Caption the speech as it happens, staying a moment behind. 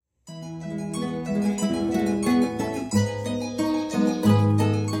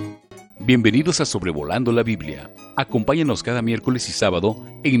Bienvenidos a Sobrevolando la Biblia. Acompáñanos cada miércoles y sábado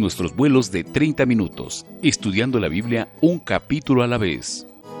en nuestros vuelos de 30 minutos, estudiando la Biblia un capítulo a la vez.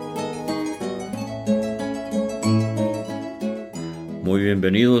 Muy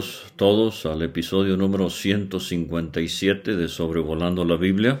bienvenidos todos al episodio número 157 de Sobrevolando la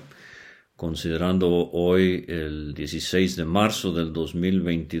Biblia, considerando hoy el 16 de marzo del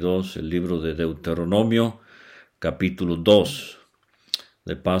 2022 el libro de Deuteronomio, capítulo 2.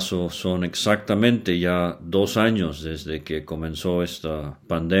 De paso, son exactamente ya 2 años desde que comenzó esta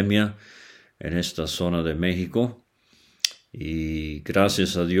pandemia en esta zona de México. Y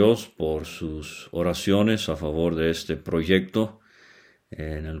gracias a Dios por sus oraciones a favor de este proyecto,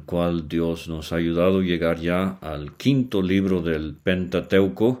 en el cual Dios nos ha ayudado a llegar ya al 5º libro del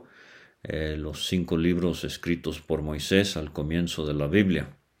Pentateuco, los 5 libros escritos por Moisés al comienzo de la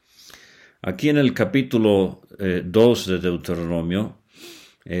Biblia. Aquí en el capítulo 2 de Deuteronomio,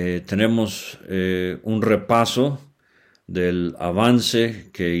 tenemos un repaso del avance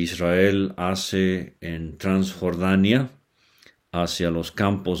que Israel hace en Transjordania hacia los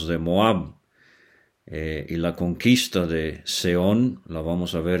campos de Moab, y la conquista de Sehón la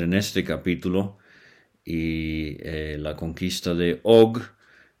vamos a ver en este capítulo, y la conquista de Og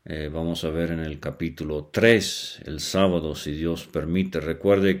vamos a ver en el capítulo 3 el sábado, si Dios permite.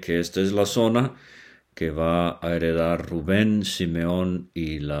 Recuerde que esta es la zona que va a heredar Rubén, Simeón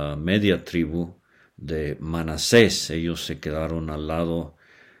y la media tribu de Manasés. Ellos se quedaron al lado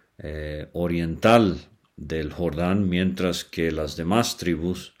oriental del Jordán, mientras que las demás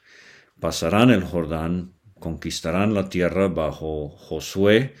tribus pasarán el Jordán, conquistarán la tierra bajo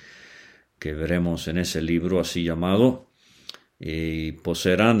Josué, que veremos en ese libro así llamado, y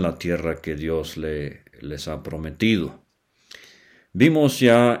poseerán la tierra que Dios les ha prometido. Vimos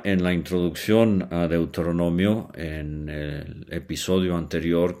ya en la introducción a Deuteronomio, en el episodio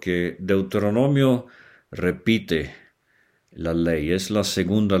anterior, que Deuteronomio repite la ley, es la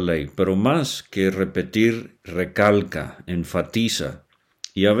segunda ley, pero más que repetir, recalca, enfatiza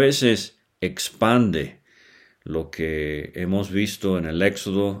y a veces expande lo que hemos visto en el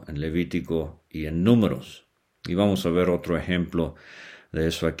Éxodo, en Levítico y en Números. Y vamos a ver otro ejemplo de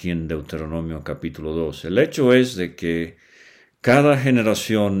eso aquí en Deuteronomio capítulo 2. El hecho es de que cada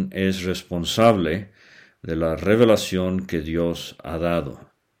generación es responsable de la revelación que Dios ha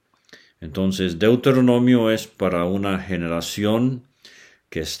dado. Entonces, Deuteronomio es para una generación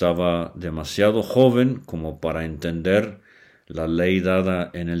que estaba demasiado joven como para entender la ley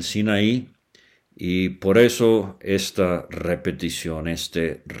dada en el Sinaí, y por eso esta repetición,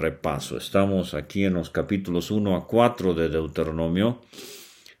 este repaso. Estamos aquí en los capítulos 1 a 4 de Deuteronomio,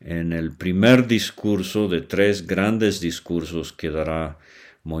 en el primer discurso de 3 grandes discursos que dará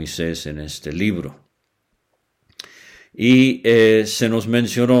Moisés en este libro. Y se nos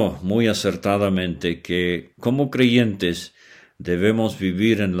mencionó muy acertadamente que como creyentes debemos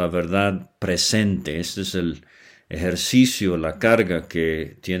vivir en la verdad presente. Este es el ejercicio, la carga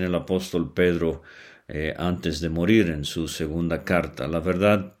que tiene el apóstol Pedro antes de morir en su segunda carta, la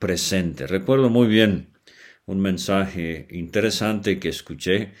verdad presente. Recuerdo muy bien un mensaje interesante que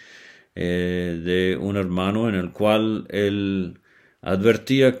escuché de un hermano en el cual él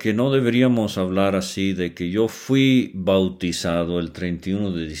advertía que no deberíamos hablar así de que yo fui bautizado el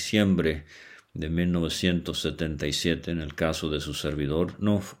 31 de diciembre de 1977 en el caso de su servidor.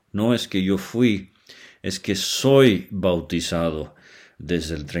 No es que yo fui, es que soy bautizado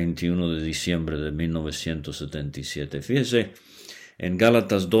desde el 31 de diciembre de 1977. Fíjese, en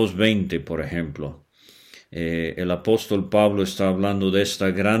Gálatas 2:20, por ejemplo, el apóstol Pablo está hablando de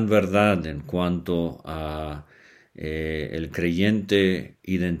esta gran verdad en cuanto a el creyente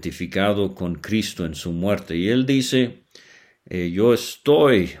identificado con Cristo en su muerte. Y él dice, yo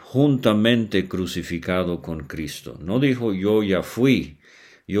estoy juntamente crucificado con Cristo. No dijo yo ya fui,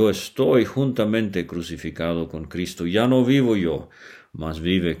 yo estoy juntamente crucificado con Cristo. Ya no vivo yo, mas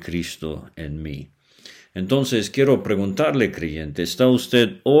vive Cristo en mí. Entonces quiero preguntarle, creyente, ¿está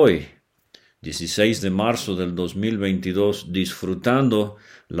usted hoy, 16 de marzo del 2022, disfrutando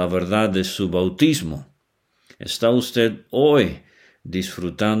la verdad de su bautismo? ¿Está usted hoy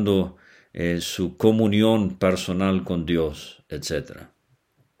disfrutando su comunión personal con Dios, etcétera?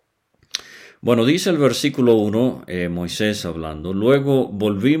 Bueno, dice el versículo 1, Moisés hablando, luego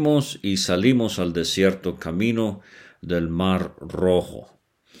volvimos y salimos al desierto camino del Mar Rojo.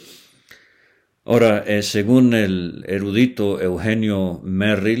 Ahora, según el erudito Eugenio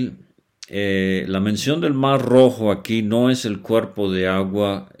Merrill, la mención del Mar Rojo aquí no es el cuerpo de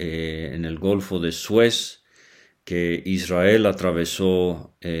agua en el Golfo de Suez que Israel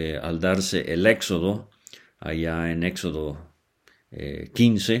atravesó al darse el Éxodo, allá en Éxodo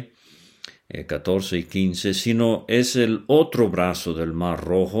 15, 14 y 15, sino es el otro brazo del Mar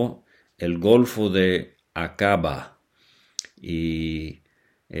Rojo, el Golfo de Acaba, y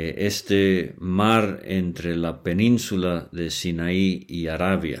este mar entre la península de Sinaí y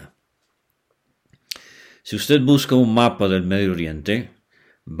Arabia. Si usted busca un mapa del Medio Oriente,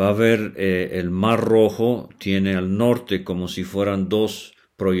 va a ver el Mar Rojo tiene al norte como si fueran dos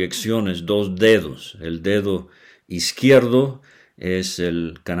proyecciones, dos dedos. El dedo izquierdo es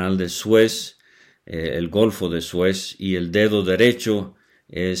el canal de Suez, el Golfo de Suez, y el dedo derecho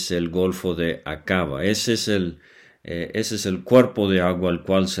es el Golfo de Acaba. Ese es el cuerpo de agua al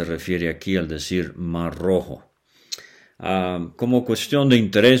cual se refiere aquí al decir Mar Rojo. Como cuestión de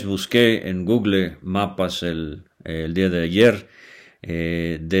interés, busqué en Google Mapas el día de ayer,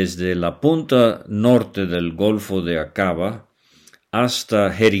 desde la punta norte del Golfo de Acaba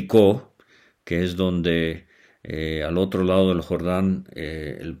hasta Jericó, que es donde al otro lado del Jordán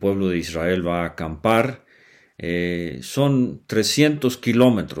el pueblo de Israel va a acampar. Son 300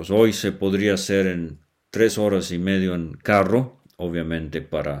 kilómetros. Hoy se podría hacer en 3 horas y media en carro. Obviamente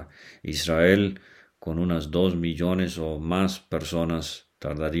para Israel, con unas 2 millones o más personas,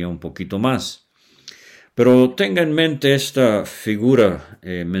 tardaría un poquito más. Pero tenga en mente esta figura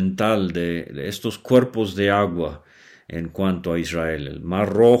mental de estos cuerpos de agua en cuanto a Israel. El Mar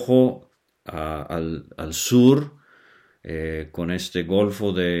Rojo al sur, con este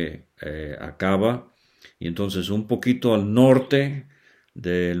Golfo de Acaba, y entonces un poquito al norte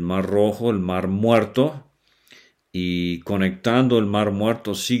del Mar Rojo, el Mar Muerto, y conectando el Mar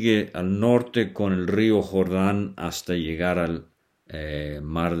Muerto sigue al norte con el río Jordán hasta llegar al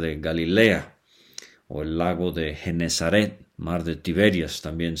Mar de Galilea, o el lago de Genesaret, Mar de Tiberias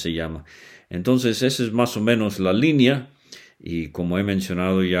también se llama. Entonces esa es más o menos la línea, y como he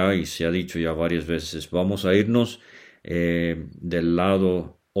mencionado ya y se ha dicho ya varias veces, vamos a irnos del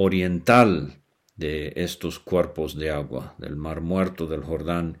lado oriental de estos cuerpos de agua, del Mar Muerto, del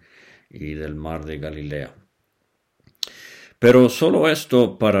Jordán y del Mar de Galilea. Pero solo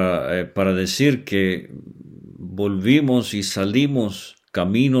esto para decir que volvimos y salimos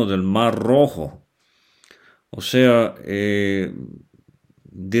camino del Mar Rojo, o sea,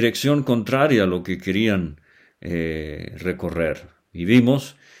 dirección contraria a lo que querían recorrer. Y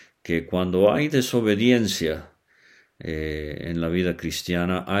vimos que cuando hay desobediencia en la vida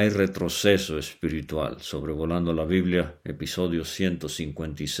cristiana, hay retroceso espiritual. Sobrevolando la Biblia, episodio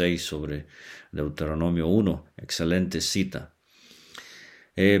 156 sobre Deuteronomio 1, excelente cita.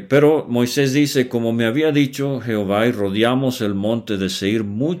 Pero Moisés dice, como me había dicho Jehová, y rodeamos el monte de Seir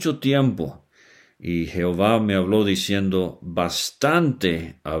mucho tiempo. Y Jehová me habló diciendo,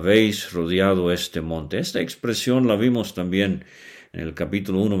 bastante habéis rodeado este monte. Esta expresión la vimos también en el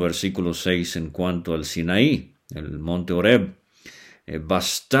capítulo 1, versículo 6, en cuanto al Sinaí, el monte Horeb.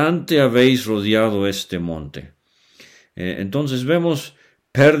 Bastante habéis rodeado este monte. Entonces vemos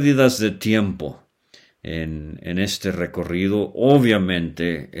pérdidas de tiempo en este recorrido.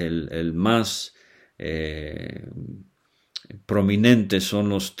 Obviamente el más prominente son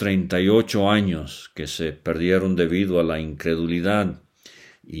los 38 años que se perdieron debido a la incredulidad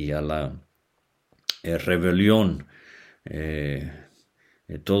y a la rebelión.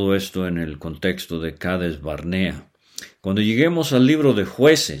 Todo esto en el contexto de Cades Barnea. Cuando lleguemos al libro de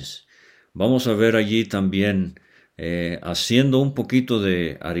Jueces, vamos a ver allí también, haciendo un poquito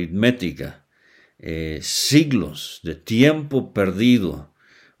de aritmética, siglos de tiempo perdido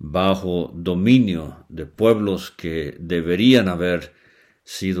bajo dominio de pueblos que deberían haber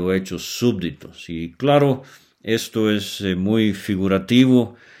sido hechos súbditos. Y claro, esto es muy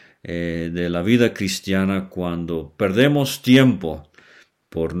figurativo de la vida cristiana, cuando perdemos tiempo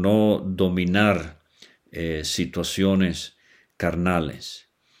por no dominar situaciones carnales.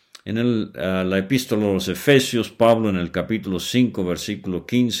 En la epístola a los Efesios, Pablo en el capítulo 5, versículo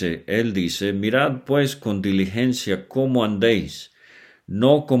 15, él dice, mirad pues con diligencia cómo andéis,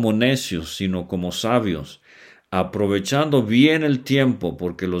 no como necios, sino como sabios, aprovechando bien el tiempo,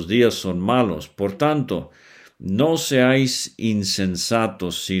 porque los días son malos. Por tanto, no seáis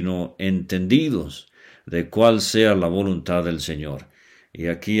insensatos, sino entendidos de cuál sea la voluntad del Señor. Y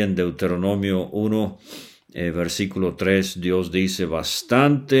aquí en Deuteronomio 1, versículo 3, Dios dice,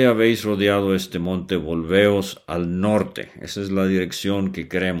 bastante habéis rodeado este monte, volveos al norte. Esa es la dirección que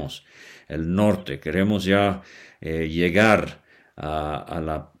queremos, el norte. Queremos ya llegar a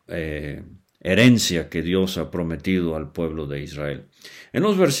la herencia que Dios ha prometido al pueblo de Israel. En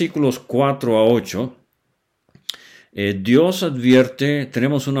los versículos 4 a 8, Dios advierte,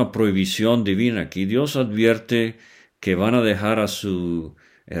 tenemos una prohibición divina aquí, Dios advierte que van a dejar a su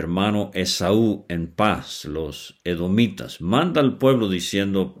hermano Esaú en paz, los edomitas. Manda al pueblo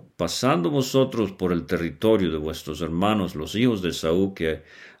diciendo, pasando vosotros por el territorio de vuestros hermanos, los hijos de Esaú que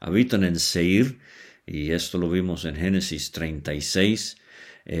habitan en Seir, y esto lo vimos en Génesis 36,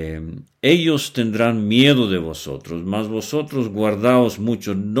 ellos tendrán miedo de vosotros, mas vosotros guardaos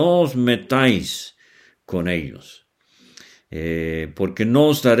mucho, no os metáis con ellos. Porque no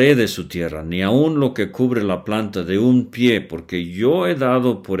os daré de su tierra, ni aun lo que cubre la planta de un pie, porque yo he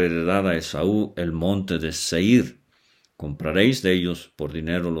dado por heredad a Esaú el monte de Seir. Compraréis de ellos por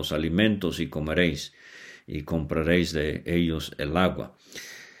dinero los alimentos y comeréis, y compraréis de ellos el agua.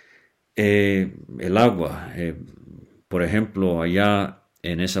 Por ejemplo, allá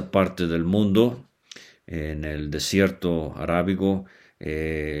en esa parte del mundo, en el desierto arábigo,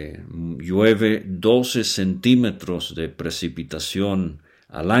 llueve 12 centímetros de precipitación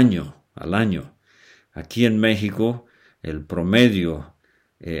al año. Aquí en México, el promedio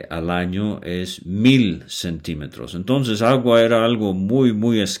al año es 1000 centímetros. Entonces, agua era algo muy,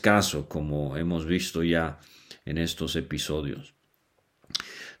 muy escaso, como hemos visto ya en estos episodios.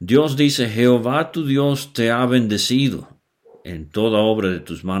 Dios dice, Jehová tu Dios te ha bendecido en toda obra de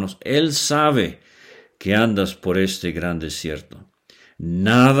tus manos. Él sabe que andas por este gran desierto.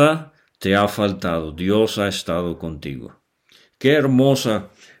 Nada te ha faltado, Dios ha estado contigo. Qué hermosa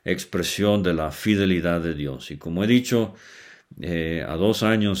expresión de la fidelidad de Dios. Y como he dicho, a 2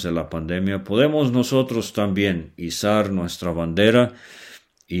 años de la pandemia, podemos nosotros también izar nuestra bandera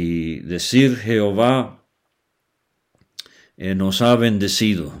y decir, Jehová nos ha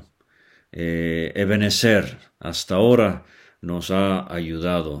bendecido. Ebenezer, hasta ahora nos ha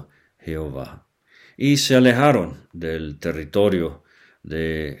ayudado Jehová. Y se alejaron del territorio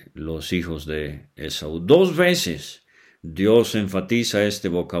de los hijos de Esaú. 2 veces Dios enfatiza este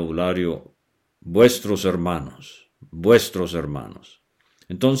vocabulario, vuestros hermanos.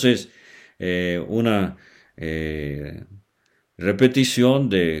 Entonces, una repetición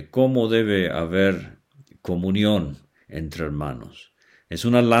de cómo debe haber comunión entre hermanos. Es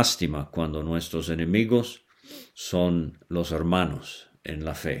una lástima cuando nuestros enemigos son los hermanos en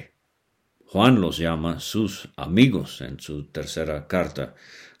la fe. Juan los llama sus amigos en su tercera carta.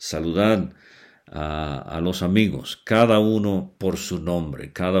 Saludad a los amigos, cada uno por su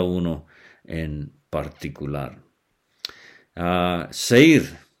nombre, cada uno en particular. Seir,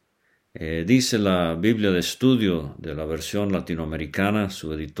 dice la Biblia de Estudio de la versión latinoamericana,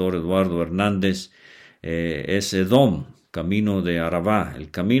 su editor Eduardo Hernández, es Edom, camino de Arabá,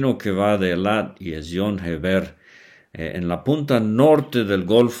 el camino que va de Elat y Ezión-Geber, en la punta norte del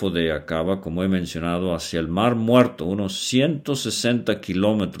Golfo de Acaba, como he mencionado, hacia el Mar Muerto, unos 160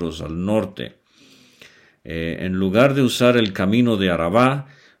 kilómetros al norte. En lugar de usar el camino de Arabá,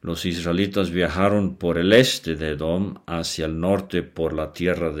 los israelitas viajaron por el este de Edom hacia el norte por la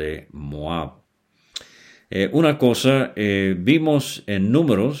tierra de Moab. Una cosa, vimos en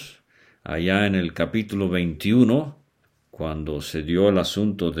Números, allá en el capítulo 21, cuando se dio el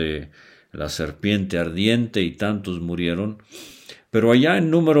asunto de la serpiente ardiente y tantos murieron, pero allá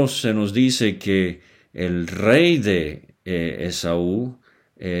en Números se nos dice que el rey de Esaú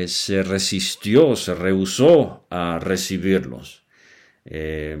se rehusó a recibirlos.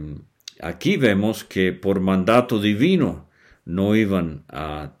 Aquí vemos que por mandato divino no iban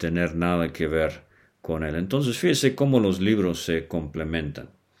a tener nada que ver con él. Entonces fíjese cómo los libros se complementan.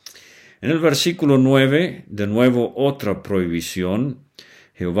 En el versículo 9, de nuevo otra prohibición.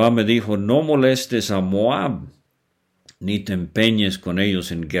 Jehová me dijo, no molestes a Moab, ni te empeñes con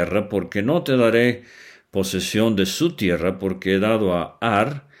ellos en guerra, porque no te daré posesión de su tierra, porque he dado a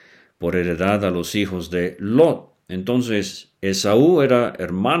Ar por heredad a los hijos de Lot. Entonces, Esaú era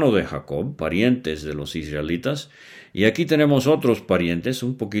hermano de Jacob, parientes de los israelitas, y aquí tenemos otros parientes,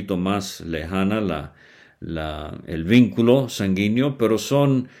 un poquito más lejana el vínculo sanguíneo, pero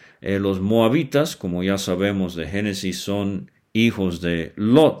son los moabitas, como ya sabemos de Génesis, son hijos de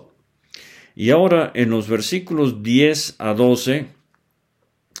Lot. Y ahora en los versículos 10 a 12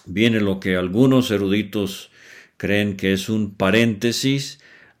 viene lo que algunos eruditos creen que es un paréntesis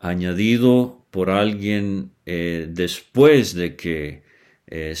añadido por alguien después de que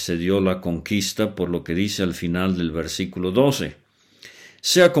se dio la conquista, por lo que dice al final del versículo 12.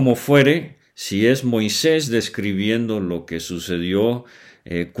 Sea como fuere, si es Moisés describiendo lo que sucedió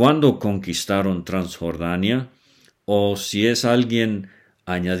cuando conquistaron Transjordania, o si es alguien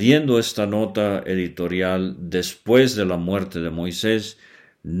añadiendo esta nota editorial después de la muerte de Moisés,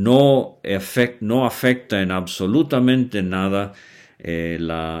 no afecta en absolutamente nada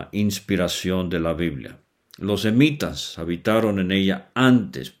la inspiración de la Biblia. Los emitas habitaron en ella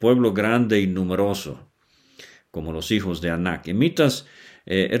antes, pueblo grande y numeroso, como los hijos de Anac. Emitas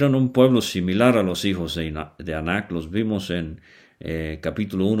eran un pueblo similar a los hijos de Anac. Los vimos en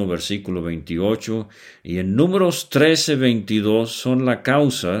capítulo 1, versículo 28, y en Números 13, 22 son la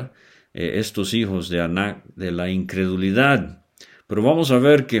causa, estos hijos de Anac, de la incredulidad. Pero vamos a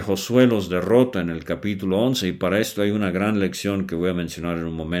ver que Josué los derrota en el capítulo 11, y para esto hay una gran lección que voy a mencionar en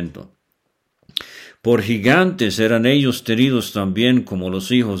un momento. Por gigantes eran ellos tenidos también como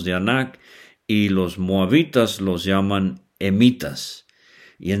los hijos de Anac, y los moabitas los llaman emitas.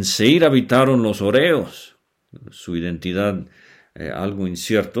 Y en Seir habitaron los horeos, su identidad algo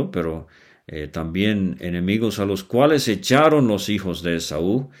incierto, pero también enemigos a los cuales echaron los hijos de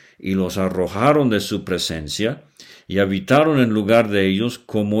Esaú y los arrojaron de su presencia y habitaron en lugar de ellos,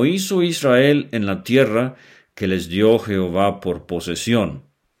 como hizo Israel en la tierra que les dio Jehová por posesión.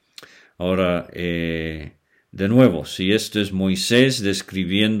 Ahora, de nuevo, si este es Moisés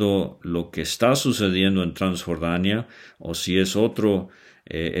describiendo lo que está sucediendo en Transjordania, o si es otro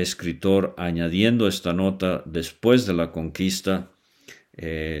escritor añadiendo esta nota después de la conquista,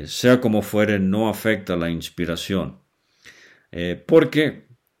 sea como fuere, no afecta la inspiración, porque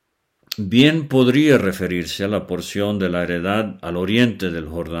bien podría referirse a la porción de la heredad al oriente del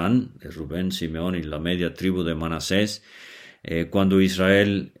Jordán, de Rubén, Simeón y la media tribu de Manasés,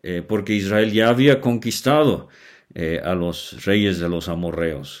 porque Israel ya había conquistado a los reyes de los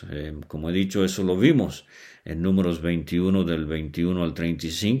amorreos. Como he dicho, eso lo vimos en Números 21, del 21 al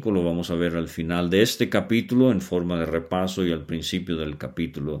 35, lo vamos a ver al final de este capítulo en forma de repaso y al principio del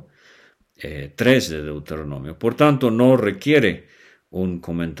capítulo 3 de Deuteronomio. Por tanto, no requiere un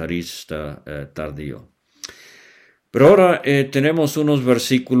comentarista tardío. Pero ahora tenemos unos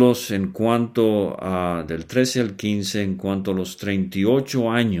versículos en cuanto a, del 13 al 15, en cuanto a los 38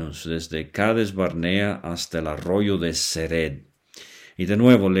 años desde Cades Barnea hasta el arroyo de Sered. Y de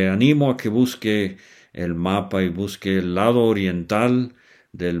nuevo, le animo a que busque el mapa y busque el lado oriental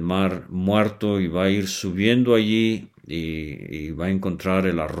del Mar Muerto y va a ir subiendo allí y va a encontrar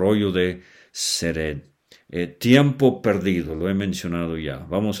el arroyo de Sered. Tiempo perdido, lo he mencionado ya.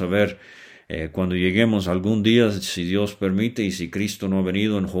 Vamos a ver cuando lleguemos algún día, si Dios permite y si Cristo no ha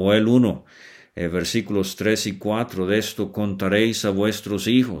venido, en Joel 1, versículos 3 y 4, de esto contaréis a vuestros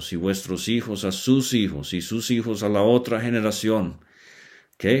hijos y vuestros hijos a sus hijos y sus hijos a la otra generación.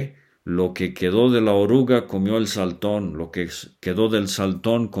 ¿Qué? Lo que quedó de la oruga comió el saltón, lo que quedó del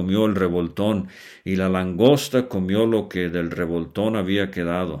saltón comió el revoltón, y la langosta comió lo que del revoltón había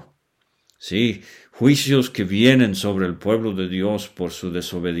quedado. Sí, juicios que vienen sobre el pueblo de Dios por su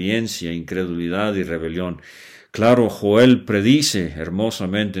desobediencia, incredulidad y rebelión. Claro, Joel predice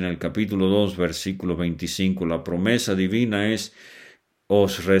hermosamente en el capítulo 2, versículo 25, la promesa divina es: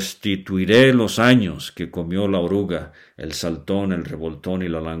 os restituiré los años que comió la oruga, el saltón, el revoltón y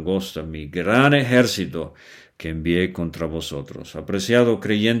la langosta, mi gran ejército que envié contra vosotros. Apreciado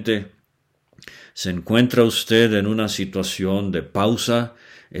creyente, ¿se encuentra usted en una situación de pausa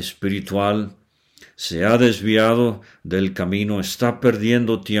espiritual? ¿Se ha desviado del camino? ¿Está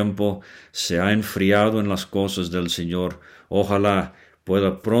perdiendo tiempo? ¿Se ha enfriado en las cosas del Señor? Ojalá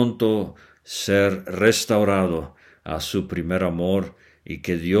pueda pronto ser restaurado a su primer amor y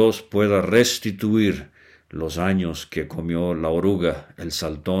que Dios pueda restituir los años que comió la oruga, el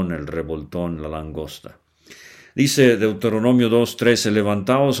saltón, el revoltón, la langosta. Dice Deuteronomio 2:13,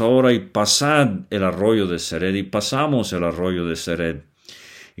 levantaos ahora y pasad el arroyo de Sered, y pasamos el arroyo de Sered.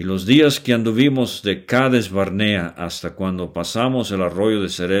 Y los días que anduvimos de Cades Barnea hasta cuando pasamos el arroyo de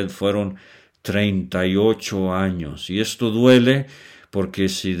Sered fueron 38 años. Y esto duele porque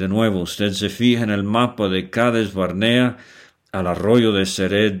si de nuevo usted se fija en el mapa de Cades Barnea al arroyo de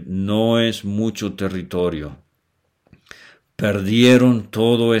Sered no es mucho territorio. Perdieron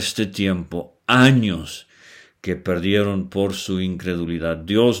todo este tiempo, años que perdieron por su incredulidad.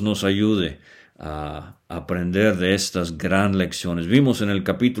 Dios nos ayude a aprender de estas gran lecciones. Vimos en el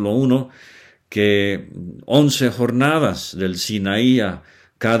capítulo 1 que 11 jornadas del Sinaí a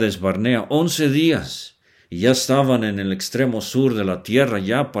Cades Barnea, 11 días, y ya estaban en el extremo sur de la tierra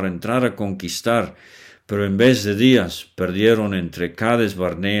ya para entrar a conquistar. Pero en vez de días, perdieron entre Cades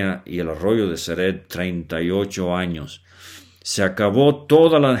Barnea y el arroyo de Sered 38 años. Se acabó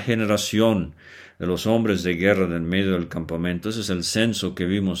toda la generación de los hombres de guerra del medio del campamento. Ese es el censo que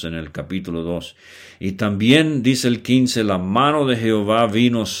vimos en el capítulo 2. Y también, dice el 15, la mano de Jehová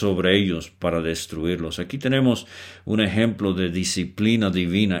vino sobre ellos para destruirlos. Aquí tenemos un ejemplo de disciplina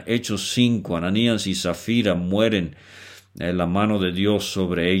divina. Hechos 5, Ananías y Zafira mueren la mano de Dios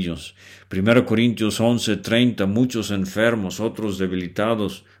sobre ellos. 1 Corintios 11:30, muchos enfermos, otros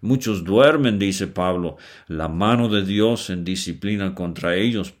debilitados, muchos duermen, dice Pablo. La mano de Dios en disciplina contra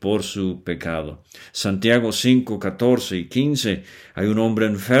ellos por su pecado. Santiago 5:14 y 15, hay un hombre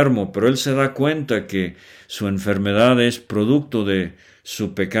enfermo, pero él se da cuenta que su enfermedad es producto de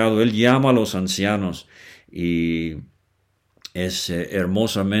su pecado. Él llama a los ancianos y es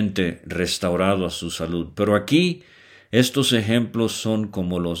hermosamente restaurado a su salud. Pero aquí estos ejemplos son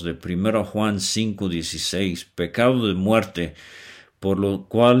como los de 1 Juan 5:16, pecado de muerte, por lo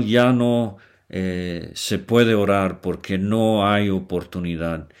cual ya no se puede orar porque no hay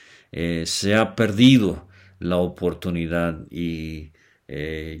oportunidad. Se ha perdido la oportunidad y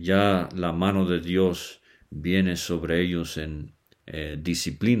ya la mano de Dios viene sobre ellos en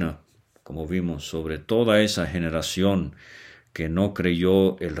disciplina, como vimos, sobre toda esa generación que no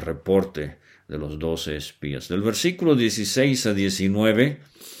creyó el reporte de los 12 espías. Del versículo 16 a 19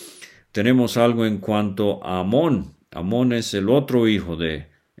 tenemos algo en cuanto a Amón. Amón es el otro hijo de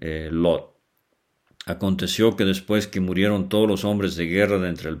Lot. Aconteció que después que murieron todos los hombres de guerra de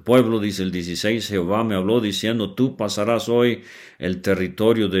entre el pueblo, dice el 16, Jehová me habló diciendo, tú pasarás hoy el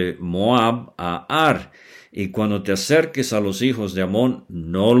territorio de Moab a Ar, y cuando te acerques a los hijos de Amón,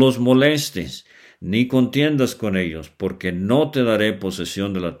 no los molestes, ni contiendas con ellos, porque no te daré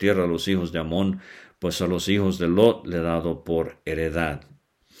posesión de la tierra a los hijos de Amón, pues a los hijos de Lot le he dado por heredad.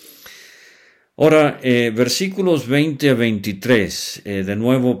 Ahora, versículos 20 a 23, de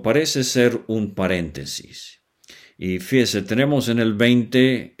nuevo parece ser un paréntesis. Y fíjese, tenemos en el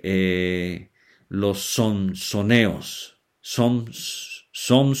 20 los somsomeos,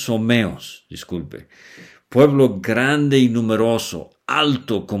 pueblo grande y numeroso,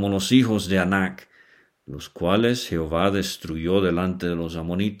 alto como los hijos de Anac, los cuales Jehová destruyó delante de los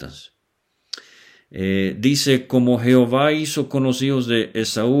amonitas. Dice, como Jehová hizo con los hijos de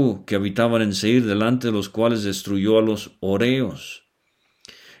Esaú, que habitaban en Seir, delante de los cuales destruyó a los horeos.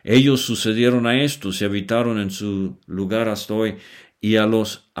 Ellos sucedieron a estos y habitaron en su lugar hasta hoy, y a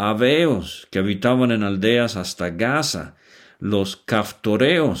los aveos, que habitaban en aldeas hasta Gaza, los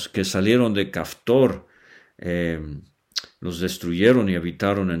caftoreos, que salieron de Caftor, los destruyeron y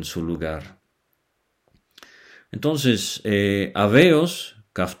habitaron en su lugar. Entonces, aveos,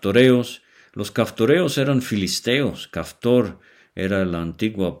 caftoreos, los caftoreos eran filisteos. Caftor era la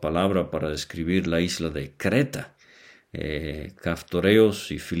antigua palabra para describir la isla de Creta.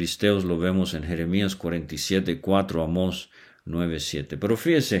 Caftoreos y filisteos lo vemos en Jeremías 47:4, Amós 9:7. Pero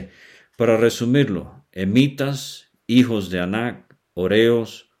fíjese, para resumirlo, emitas, hijos de Anac,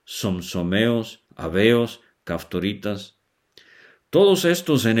 horeos, somsomeos, aveos, caftoritas, todos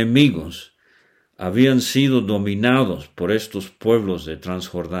estos enemigos habían sido dominados por estos pueblos de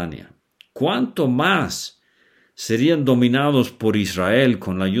Transjordania. ¿Cuánto más serían dominados por Israel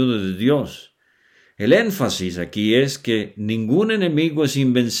con la ayuda de Dios? El énfasis aquí es que ningún enemigo es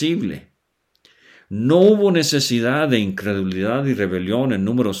invencible. No hubo necesidad de incredulidad y rebelión en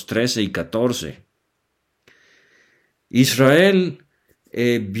Números 13 y 14. Israel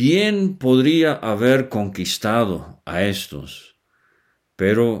bien podría haber conquistado a estos,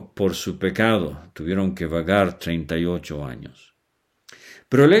 pero por su pecado tuvieron que vagar 38 años.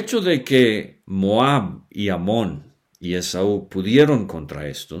 Pero el hecho de que Moab y Amón y Esaú pudieron contra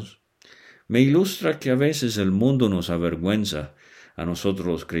estos, me ilustra que a veces el mundo nos avergüenza a nosotros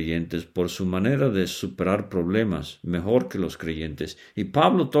los creyentes por su manera de superar problemas mejor que los creyentes. Y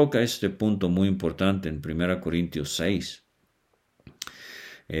Pablo toca este punto muy importante en 1 Corintios 6.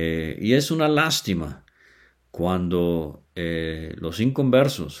 Y es una lástima cuando los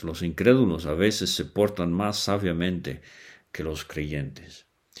inconversos, los incrédulos, a veces se portan más sabiamente que los creyentes.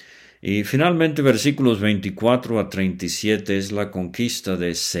 Y finalmente, versículos 24 a 37 es la conquista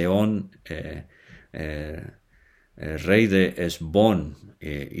de Sehón, rey de Hesbón.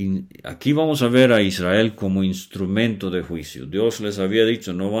 Aquí vamos a ver a Israel como instrumento de juicio. Dios les había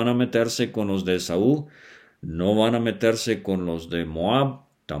dicho, no van a meterse con los de Esaú, no van a meterse con los de Moab,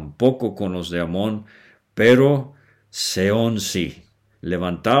 tampoco con los de Amón, pero Sehón sí.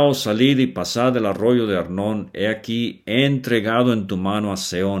 Levantaos, salid y pasad el arroyo de Arnón. He aquí, he entregado en tu mano a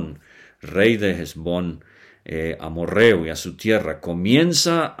Sehón, rey de Hesbón, amorreo, y a su tierra.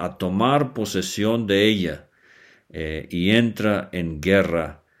 Comienza a tomar posesión de ella y entra en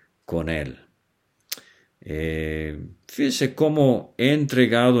guerra con él. Fíjese cómo he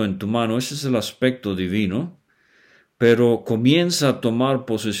entregado en tu mano. Ese es el aspecto divino. Pero comienza a tomar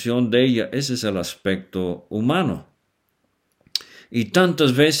posesión de ella. Ese es el aspecto humano. Y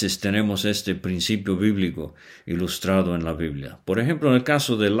tantas veces tenemos este principio bíblico ilustrado en la Biblia. Por ejemplo, en el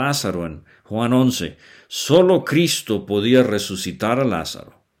caso de Lázaro en Juan 11, solo Cristo podía resucitar a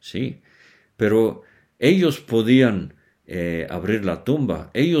Lázaro, ¿sí? Pero ellos podían abrir la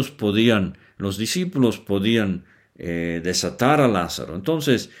tumba, los discípulos podían desatar a Lázaro.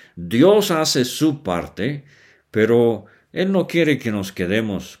 Entonces, Dios hace su parte, pero Él no quiere que nos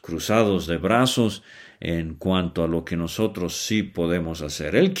quedemos cruzados de brazos en cuanto a lo que nosotros sí podemos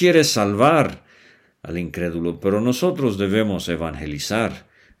hacer. Él quiere salvar al incrédulo, pero nosotros debemos evangelizar,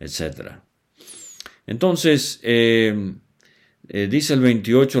 etc. Entonces, dice el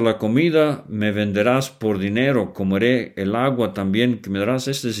 28, la comida me venderás por dinero, comeré el agua también que me darás.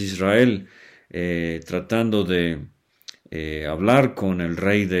 Este es Israel tratando de hablar con el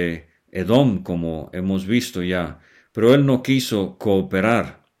rey de Edom, como hemos visto ya, pero él no quiso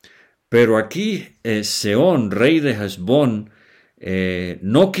cooperar. Pero aquí Sehón, rey de Hesbón,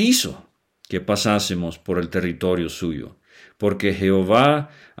 no quiso que pasásemos por el territorio suyo, porque Jehová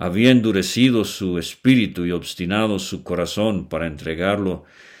había endurecido su espíritu y obstinado su corazón para entregarlo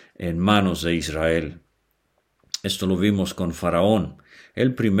en manos de Israel. Esto lo vimos con Faraón.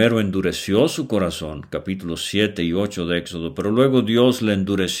 Él primero endureció su corazón, capítulos 7 y 8 de Éxodo, pero luego Dios le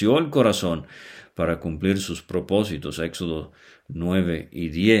endureció el corazón para cumplir sus propósitos, Éxodo 9 y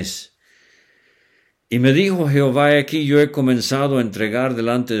 10. Y me dijo Jehová, aquí yo he comenzado a entregar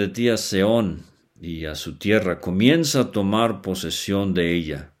delante de ti a Sehón y a su tierra, comienza a tomar posesión de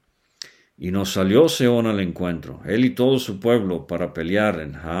ella. Y nos salió Sehón al encuentro, él y todo su pueblo, para pelear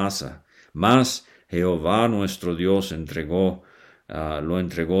en Jahaza. Mas Jehová nuestro Dios lo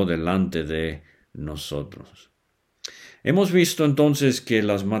entregó delante de nosotros. Hemos visto entonces que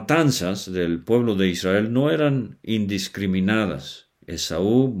las matanzas del pueblo de Israel no eran indiscriminadas.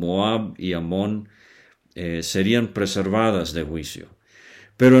 Esaú, Moab y Amón serían preservadas de juicio.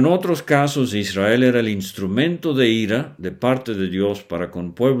 Pero en otros casos Israel era el instrumento de ira de parte de Dios para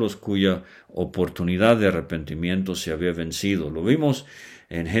con pueblos cuya oportunidad de arrepentimiento se había vencido. Lo vimos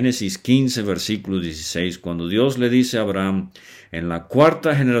en Génesis 15, versículo 16, cuando Dios le dice a Abraham, en la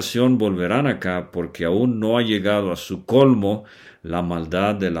cuarta generación volverán acá, porque aún no ha llegado a su colmo la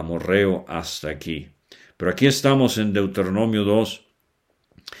maldad del amorreo hasta aquí. Pero aquí estamos en Deuteronomio 2,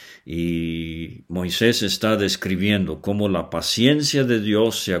 y Moisés está describiendo cómo la paciencia de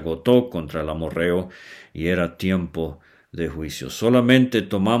Dios se agotó contra el amorreo y era tiempo de juicio. Solamente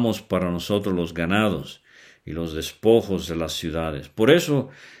tomamos para nosotros los ganados y los despojos de las ciudades. Por eso,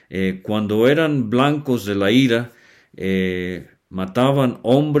 cuando eran blancos de la ira, mataban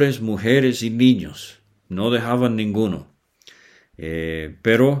hombres, mujeres y niños. No dejaban ninguno.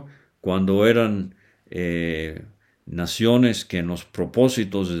 Pero cuando eran naciones que en los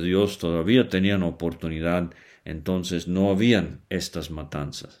propósitos de Dios todavía tenían oportunidad, entonces no habían estas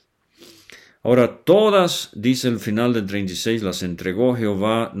matanzas. Ahora, todas, dice el final del 36, las entregó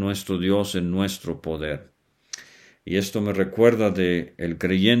Jehová nuestro Dios en nuestro poder. Y esto me recuerda de el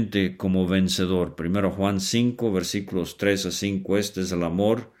creyente como vencedor. Primero Juan 5, versículos 3 a 5, este es el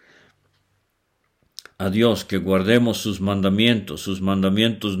amor a Dios, que guardemos sus mandamientos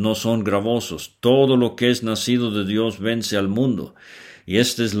no son gravosos, todo lo que es nacido de Dios vence al mundo, y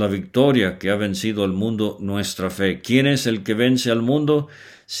esta es la victoria que ha vencido al mundo, nuestra fe. ¿Quién es el que vence al mundo?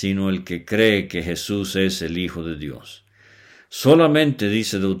 Sino el que cree que Jesús es el Hijo de Dios. Solamente,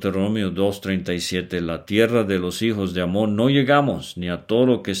 dice Deuteronomio 2:37, la tierra de los hijos de Amón no llegamos, ni a todo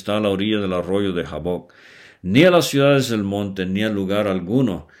lo que está a la orilla del arroyo de Jaboc, ni a las ciudades del monte, ni a lugar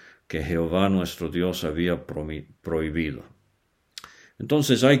alguno que Jehová nuestro Dios había prohibido.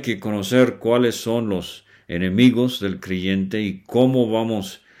 Entonces hay que conocer cuáles son los enemigos del creyente y cómo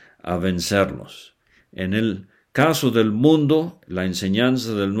vamos a vencerlos. En el caso del mundo, la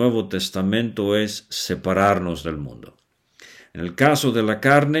enseñanza del Nuevo Testamento es separarnos del mundo. En el caso de la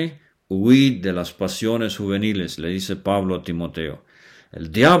carne, huid de las pasiones juveniles, le dice Pablo a Timoteo.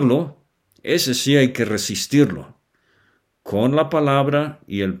 El diablo, ese sí hay que resistirlo con la palabra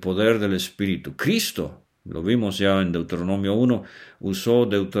y el poder del Espíritu. Cristo, lo vimos ya en Deuteronomio 1, usó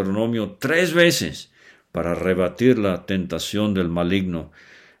Deuteronomio 3 veces para rebatir la tentación del maligno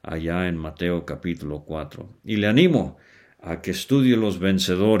allá en Mateo capítulo 4. Y le animo a que estudie los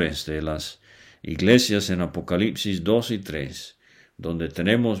vencedores de las iglesias en Apocalipsis 2 y 3, donde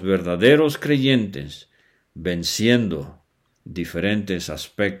tenemos verdaderos creyentes venciendo diferentes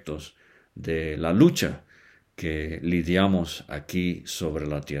aspectos de la lucha que lidiamos aquí sobre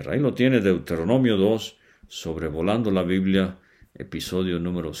la tierra. Ahí lo tiene Deuteronomio 2, Sobrevolando la Biblia, episodio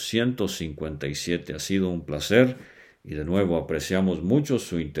número 157. Ha sido un placer y de nuevo apreciamos mucho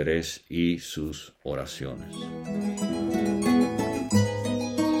su interés y sus oraciones.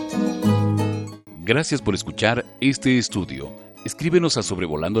 Gracias por escuchar este estudio. Escríbenos a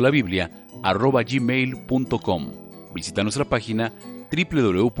sobrevolandolabiblia@gmail.com. Visita nuestra página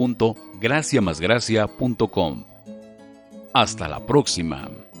www.graciamasgracia.com. Hasta la próxima.